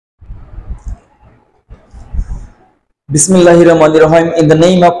Bismillahirrahmanirrahim. In the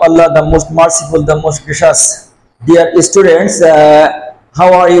name of Allah, the most merciful, the most gracious. Dear students, how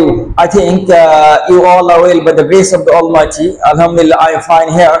are you? I think you all are well by the grace of the Almighty. Alhamdulillah, I am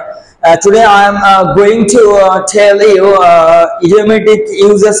fine here. Today I am going to tell you idiomatic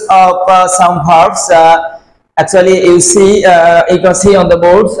uses of some verbs. Actually, you can see on the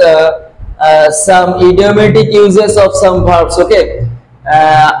boards some idiomatic uses of some verbs. Okay.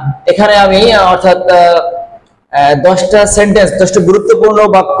 এখানে আমি অর্থাৎ 10টা sentence 10টা গুরুত্বপূর্ণ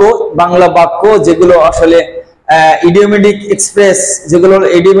বাক্য বাংলা বাক্য যেগুলো আসলে ইডিওমেটিক এক্সপ্রেস যেগুলো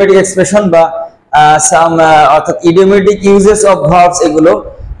ইডিওমেটিক এক্সপ্রেশন বা সাম অর্থাৎ ইডিওমেটিক ইউজেস অফ ভার্বস এগুলো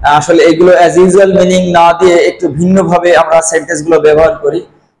আসলে এগুলো অ্যাজ ইউজুয়াল মিনিং না দিয়ে একটু ভিন্নভাবে আমরা সেন্টেন্সগুলো ব্যবহার করি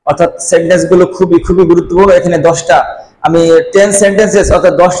অর্থাৎ সেন্টেন্সগুলো খুবই খুবই গুরুত্বপূর্ণ এখানে 10টা আমি 10 সেন্টেন্সেস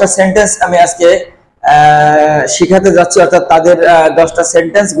অর্থাৎ 10টা সেন্টেন্স আমি আজকে শিখাতে যাচ্ছি অর্থাৎ তাদের 10টা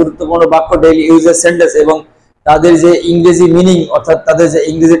সেন্টেন্স গুরুত্বপূর্ণ বাক্য ডেইলি ইউজেস সেন্টেন্স এবং তাদের যে ইংরেজি মিনিং অর্থাৎ তাদের যে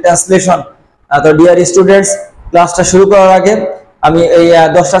ইংরেজি ট্রান্সলেশন তো ডিয়ার স্টুডেন্টস ক্লাসটা শুরু করার আগে আমি এই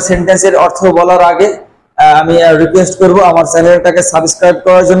 10টা সেন্টেন্সের অর্থ বলার আগে আমি রিকোয়েস্ট করব আমার চ্যানেলটাকে সাবস্ক্রাইব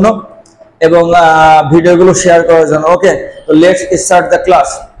করার জন্য এবং ভিডিওগুলো শেয়ার করার জন্য ওকে তো লেটস স্টার্ট দ্য ক্লাস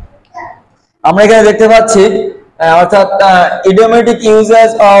আমরা এখানে দেখতে পাচ্ছি অর্থাৎ idiomatic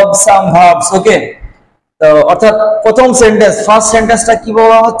uses of some verbs ওকে তো অর্থাৎ প্রথম সেন্টেন্স ফার্স্ট সেন্টেন্সটা কি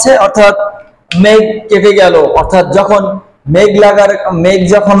বলা হচ্ছে অর্থাৎ মেঘ কেটে গেল অর্থাৎ যখন মেঘ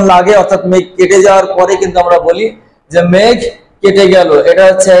যখন লাগে অর্থাৎ মেঘ কেটে যাওয়ার পরে কিন্তু আমরা বলি যে মেঘ কেটে গেল এটা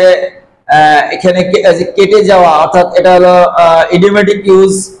হচ্ছে এখানে কেটে যাওয়া অর্থাৎ এটা হলো ইডিওমেটিক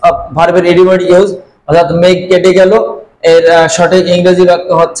ইউজ অফ ভার্বের ইডিওমেটিক ইউজ অর্থাৎ মেঘ কেটে গেল এর সঠিক ইংরেজি বাক্য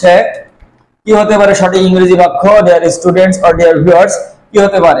হচ্ছে কি হতে পারে সঠিক ইংরেজি বাক্য dear students or dear viewers কি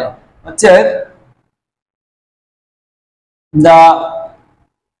হতে পারে হচ্ছে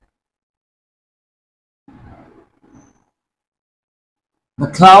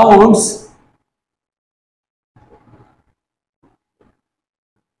The clouds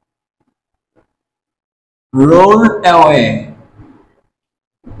rolled away.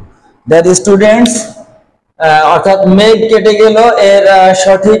 That students অর্থাৎ মেঘ কেটে গেল এর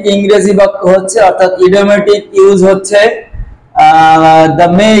সঠিক ইংরেজি বাক্য হচ্ছে অর্থাৎ ইডিওমেটিক ইউজ হচ্ছে the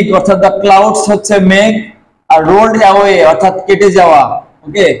মেঘ অর্থাৎ the clouds হচ্ছে মেঘ আর rolled away অর্থাৎ কেটে যাওয়া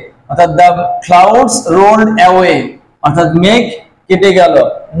ওকে অর্থাৎ the clouds rolled away অর্থাৎ মেঘ কেটে গেল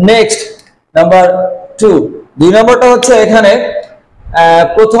নেক্সট নাম্বার 2 দুই নম্বরটা হচ্ছে এখানে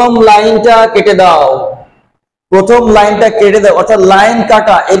প্রথম লাইনটা কেটে দাও প্রথম লাইনটা কেটে দাও অর্থাৎ লাইন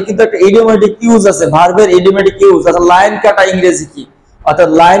কাটা এর কিন্তু একটা ইডিওমেটিক ইউজ আছে ভার্বের ইডিওমেটিক ইউজ অর্থাৎ লাইন কাটা ইংরেজি কি অর্থাৎ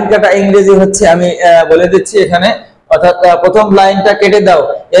লাইন কাটা ইংরেজি হচ্ছে আমি বলে দিচ্ছি এখানে অর্থাৎ প্রথম লাইনটা কেটে দাও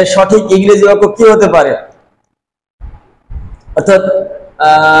এর সঠিক ইংরেজি বাক্য কি হতে পারে অর্থাৎ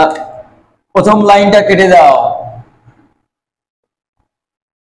প্রথম লাইনটা কেটে দাও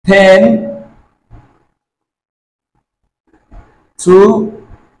then through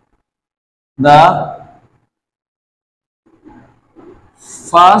the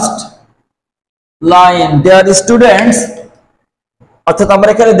first line dear students অর্থাৎ আমরা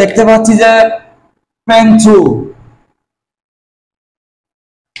এখানে দেখতে পাচ্ছি যে pen through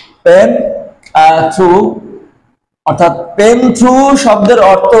অর্থাৎ পেন থ্রু শব্দের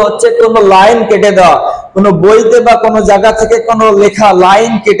অর্থ হচ্ছে কোন লাইন কেটে দেওয়া কোন বইতে বা কোন জায়গা থেকে কোন লেখা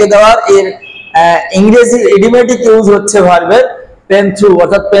লাইন কেটে দেওয়ার এর ইংরেজি ইডিওমেটিক ইউজ হচ্ছে ভার্বের পেন থ্রু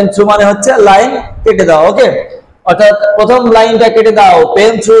অর্থাৎ পেন থ্রু মানে হচ্ছে লাইন কেটে দাও ওকে অর্থাৎ প্রথম লাইনটা কেটে দাও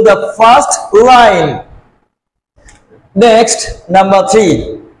pen through the first line next number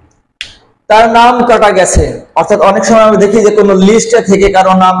 3 তার নাম কাটা গেছে অর্থাৎ অনেক সময় আমরা দেখি যে কোন লিস্টে থেকে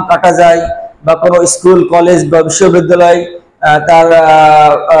কারো নাম কাটা যায় বা কোনো স্কুল কলেজ বা বিশ্ববিদ্যালয় তার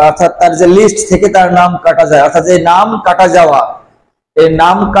অর্থাৎ তার যে লিস্ট থেকে তার নাম কাটা যায় অর্থাৎ এই নাম কাটা যাওয়া এই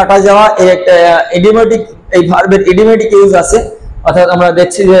নাম কাটা যাওয়া এর একটা ইডিওমেটিক এই ভার্বের ইডিওমেটিক ইউজ আছে অর্থাৎ আমরা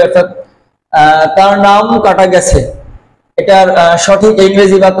দেখছি যে অর্থাৎ তার নাম কাটা গেছে এটার সঠিক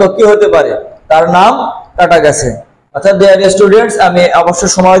ইংরেজি বাক্য কি হতে পারে তার নাম কাটা গেছে অর্থাৎ ডিয়ার স্টুডেন্টস আমি অবশ্য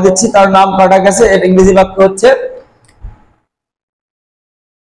সময় দিচ্ছি তার নাম কাটা গেছে এর ইংরেজি বাক্য হচ্ছে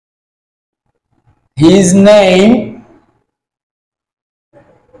his name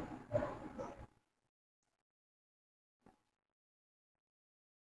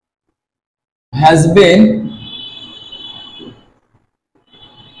has been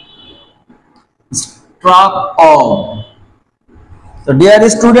struck off. So dear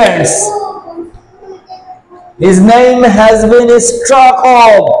students, his name has been struck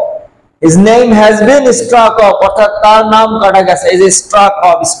off. His name has been struck off. অর্থাৎ তার নাম কাটা গেছে এই যে struck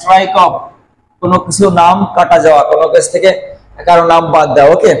off strike off কোনো কিছু নাম কাটা যাওয়া কোনো কিছু থেকে কারো নাম বাদ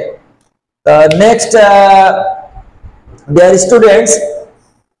দেওয়া ওকে Next, dear students,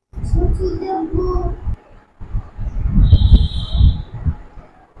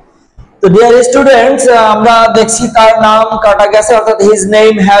 তো ডিয়ার স্টুডেন্টস, আমরা দেখছি তার নাম কাটা গেছে, অর্থাৎ his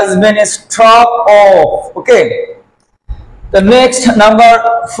name has been stroke of. ওকে, তো নেক্সট নাম্বার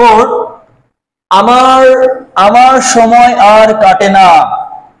 4, আমার আমার সময় আর কাটে না।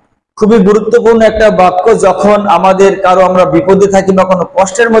 খুবই গুরুত্বপূর্ণ একটা বাক্য। যখন আমাদের কারো আমরা বিপদে থাকি বা কোনো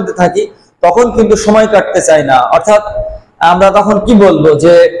কষ্টের মধ্যে থাকি, তখন কিন্তু সময় কাটতে চাই না। অর্থাৎ আমরা তখন কি বলবো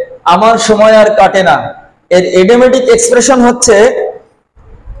যে আমার সময় আর কাটে না। এর ইডিওমেটিক এক্সপ্রেশন হচ্ছে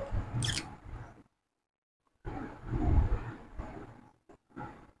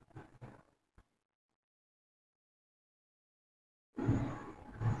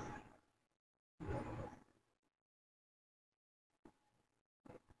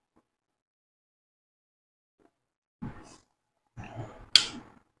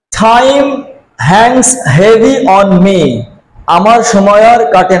time Hanks heavy on me. আমার সময় আর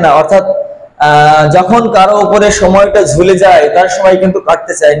কাটে না, অর্থাৎ যখন কারো উপরে সময়টা ঝুলে যায় তার সময় কিন্তু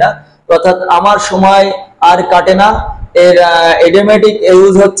কাটতে চায় না। অর্থাৎ আমার সময় আর কাটে না, এর ইডিওমেটিক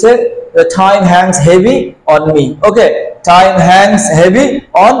ইউজ হচ্ছে time Hanks heavy on me. Okay, time Hanks heavy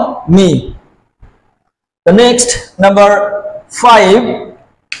on me. Next number 5,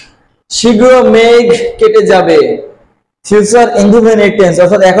 শীঘ্র মেঘ কেটে যাবে। ফিউচার ইনডিফিনিট টেন্স,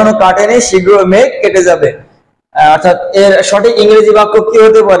 অর্থাৎ এখনো কাটেনি, শীঘ্রই মেঘ কেটে যাবে। অর্থাৎ এর সঠিক ইংরেজি বাক্য কি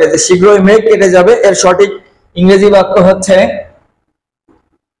হতে পারে যে শীঘ্রই মেঘ কেটে যাবে? এর সঠিক ইংরেজি বাক্য হচ্ছে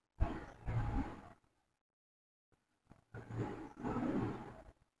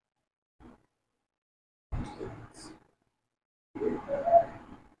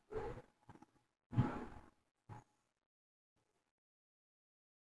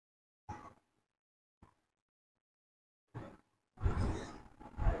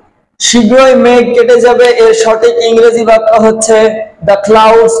শীঘ্রই মেঘ কেটে যাবে। এর সঠিক ইংরেজি বাক্য হচ্ছে দ্য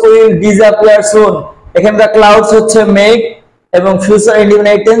ক্লাউডস উইল ডিসঅ্যাপিয়ার সুন। এখানে দ্য ক্লাউডস হচ্ছে মেঘ এবং ফিউচার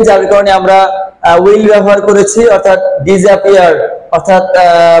ইনডিফিনিট টেন্স, যার কারণে আমরা উইল ব্যবহার করেছি, অর্থাৎ ডিসঅ্যাপিয়ার, অর্থাৎ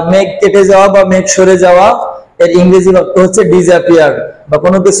মেঘ কেটে যাওয়া বা মেঘ সরে যাওয়া। এর ইংরেজি বাক্য হচ্ছে ডিসঅ্যাপিয়ার, বা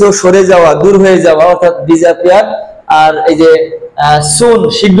কোনো কিছু সরে যাওয়া, দূর হয়ে যাওয়া, অর্থাৎ ডিসঅ্যাপিয়ার। আর এই যে সুন,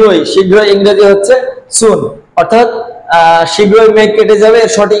 শীঘ্রই, শীঘ্রই ইংরেজি হচ্ছে সুন, অর্থাৎ শীঘ্রই মেঘ কেটে যাবে।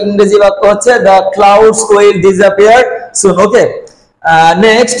 এর সঠিক ইংরেজি বাক্য হচ্ছে the clouds will disappear soon. Okay,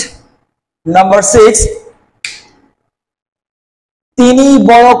 next number 6, তিনি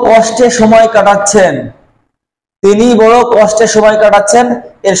বড় কষ্টে সময় কাটাচ্ছেন। তিনি বড় কষ্টে সময় কাটাচ্ছেন,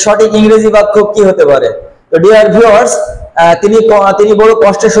 এর সঠিক ইংরেজি বাক্য কি হতে পারে? তো ডিয়ার ভিউয়ার্স, তিনি বড়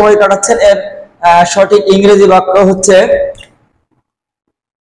কষ্টে সময় কাটাচ্ছেন, এর সঠিক ইংরেজি বাক্য হচ্ছে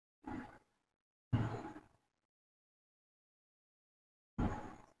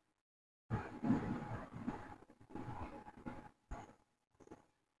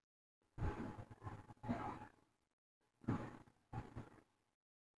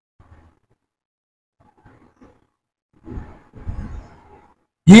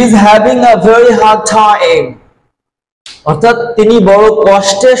he is having a very hard time. অর্থাৎ তিনি বড়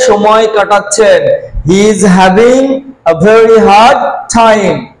কষ্টে সময় কাটাচ্ছেন। He is having a very hard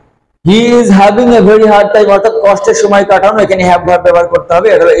time. He is having a very hard time, অর্থাৎ কষ্টের সময় কাটানো। এখানে হ্যাভ ভার্ব ব্যবহার করতে হবে,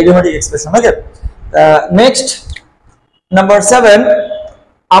 এটা হলো ইডিওমেটিক এক্সপ্রেশন। ওকে, নেক্সট নাম্বার 7,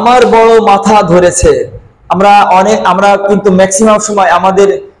 আমার বড় মাথা ধরেছে। আমরা কিন্তু ম্যাক্সিমাম সময় আমাদের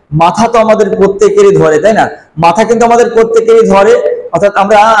মাথা তো আমাদের প্রত্যেকেরই ধরে, তাই না? মাথা কিন্তু আমাদের প্রত্যেকেরই ধরে, অর্থাৎ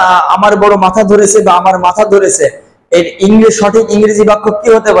আমরা আমার বড় মাথা ধরেছে বা আমার মাথা ধরেছে, এর সঠিক ইংরেজি বাক্য কি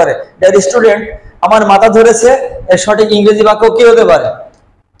হতে পারে? ডিয়ার স্টুডেন্ট, আমার মাথা ধরেছে, এর সঠিক ইংরেজি বাক্য কি হতে পারে?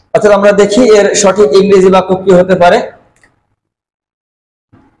 অর্থাৎ আমরা দেখি এর সঠিক ইংরেজি বাক্য কি হতে পারে।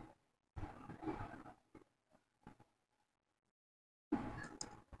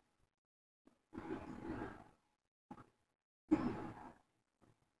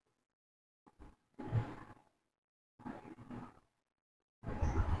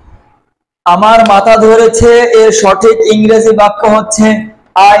 আমার মাথা ধরেছে, এর সঠিক ইংরেজি বাক্য হচ্ছে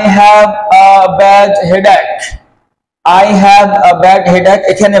I have a bad headache. I have a bad headache.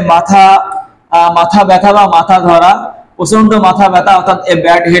 এখানে মাথা ব্যথা বা মাথা ধরা, প্রচন্ড মাথা ব্যথা, অর্থাৎ এ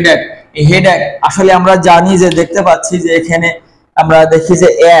ব্যাড হেডেক। এই হেডেক আসলে আমরা জানি যে, দেখতে পাচ্ছি যে এখানে আমরা দেখি যে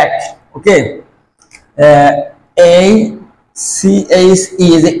এক, ওকে, এই সি এইচ ই,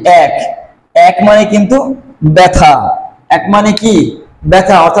 যে এক, এক মানে কিন্তু ব্যথা। এক মানে কি?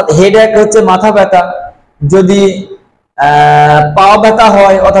 ব্যথা, অর্থাৎ হেডেক হচ্ছে মাথা ব্যথা। যদি পা ব্যথা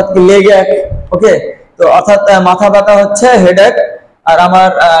হয় অর্থাৎ কি লেগ এক। ওকে, তো অর্থাৎ মাথা ব্যথা হচ্ছে হেডেক। আর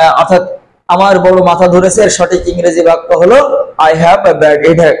অর্থাৎ আমার বড় মাথা ধরেছে, এর সঠিক ইংরেজি বাক্য হলো I have a bad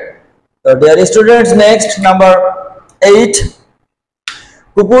headache. So dear students, next number 8.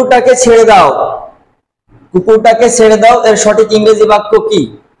 কুকুরটাকে ছেড়ে দাও। কুকুরটাকে ছেড়ে দাও এর সঠিক ইংরেজি বাক্য কি?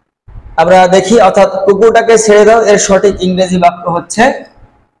 আমরা দেখি, অর্থাৎ কুকুরটাকে ছেড়ে দাও এর সঠিক ইংরেজি বাক্য হচ্ছে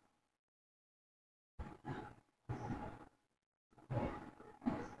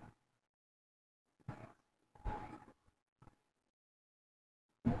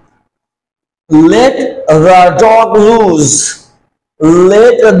let the dog loose.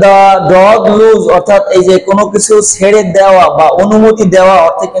 let the dog loose অর্থাৎ এই যে কোনো কিছু ছেড়ে দেওয়া বা অনুমতি দেওয়া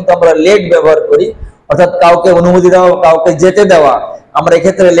অর্থে কিন্তু আমরা let ব্যবহার করি, অর্থাৎ কাউকে অনুমতি দেওয়া, কাউকে যেতে দেওয়া, আমরা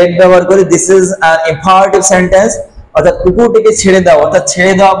এক্ষেত্রে let ব্যবহার করি। This is an imperative sentence, অর্থাৎ কুকুরটিকে ছেড়ে দাও, অর্থাৎ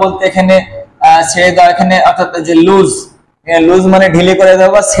ছেড়ে দেওয়া বলতে এখানে ছেড়ে দেওয়া এখানে অর্থাৎ যে লুজ, লুজ মানে ঢিলে করে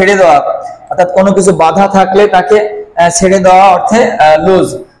দেওয়া বা ছেড়ে দেওয়া, অর্থাৎ কোনো কিছু বাধা থাকলে তাকে ছেড়ে দেওয়া অর্থে লুজ।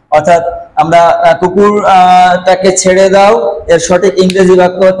 অর্থাৎ আমরা কুকুরটাকে ছেড়ে দাও এর সঠিক ইংরেজি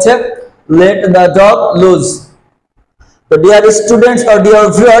বাক্য হচ্ছে let the dog loose. তো dear students or dear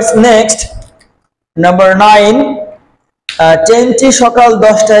viewers, next number 9. ট্রেনটি সকাল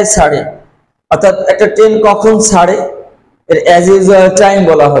 10টায় ছাড়ে, অর্থাৎ একটা ট্রেন কখন ছাড়ে এর অ্যাজ ইউজুয়াল টাইম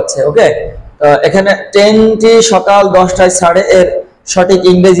বলা হচ্ছে। ওকে, এখানে ট্রেনটি সকাল 10টায় ছাড়ে এর সঠিক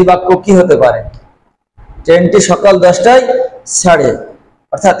ইংরেজি বাক্য কি হতে পারে? ট্রেনটি সকাল 10টায় ছাড়ে,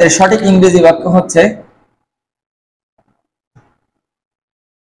 অর্থাৎ এর সঠিক ইংরেজি বাক্য হচ্ছে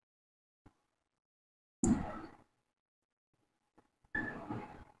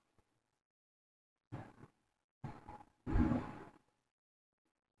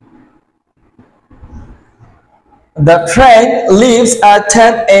the train leaves at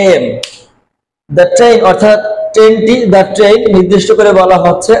 10 a.m. the train অর্থাৎ ট্রেনটি, the train নির্দিষ্ট করে বলা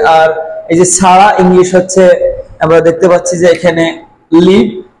হচ্ছে, আর এই যে ছাড়া ইংলিশ হচ্ছে আমরা দেখতে পাচ্ছি যে এখানে লিভ,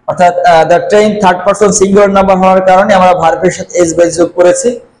 অর্থাৎ the train third person singular number হওয়ার কারণে আমরা ভার্বের সাথে s বাই যোগ করেছি।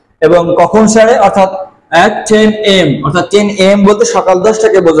 এবং কখন ছাড়ে, অর্থাৎ at 10 am, অর্থাৎ 10 am বলতে সকাল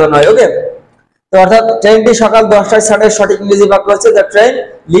 10টাকে বোঝানো হয়। ওকে, তো অর্থাৎ ট্রেনটি সকাল 10টায় ছাড়ে সঠিক ইংরেজি বাক্য হচ্ছে the train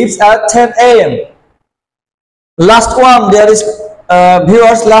leaves at 10 am. Last one, there is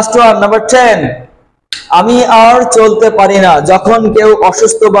viewers, last one, number 10. আমি আর চলতে পারি না। যখন কেউ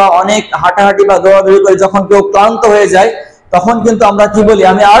অসুস্থ বা অনেক হাঁটাহাঁটি বা দৌড়াদৌড়ি করে যখন কেউ ক্লান্ত হয়ে যায় তখন কিন্তু আমরা কি বলি?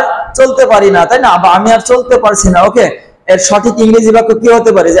 আমি আর চলতে পারি না, তাই না? বা আমি আর চলতে পারছি না। ওকে, এর সঠিক ইংরেজি বাক্য কি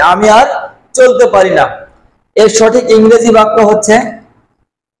হতে পারে? যে আমি আর চলতে পারি না। এর সঠিক ইংরেজি বাক্য হচ্ছে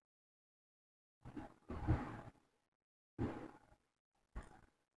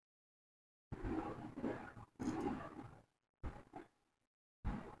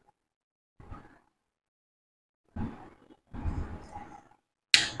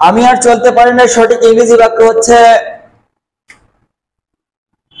আমি আর চলতে পারি না সঠিক ইংরেজি বাক্য হচ্ছে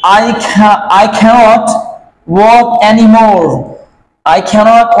I cannot walk anymore. I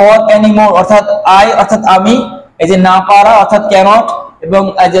cannot walk anymore অর্থাৎ অর্থাৎ আমি, এই যে না পারা অর্থাৎ cannot, এবং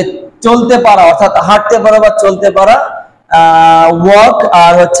এই যে চলতে পারা অর্থাৎ হাঁটতে পারা বা চলতে পারা walk,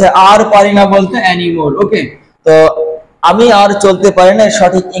 আর হচ্ছে আর পারি না বলতে anymore। ওকে, তো আমি আর চলতে পারি না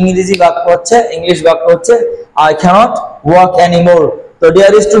সঠিক ইংরেজি বাক্য হচ্ছে, ইংলিশ বাক্য হচ্ছে I cannot walk anymore. তো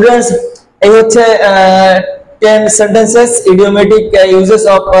ডিয়ার স্টুডেন্টস, এই হচ্ছে 10 sentences, idiomatic uses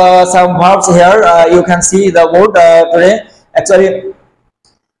of some verbs here. You can see the word today. Actually,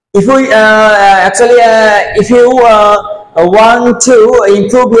 if you want to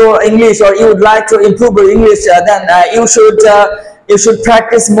improve your English, or you would like to improve your English, then you should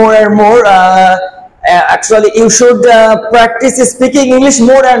practice more and more. Actually, you should practice speaking English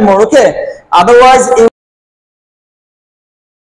more and more. Okay, otherwise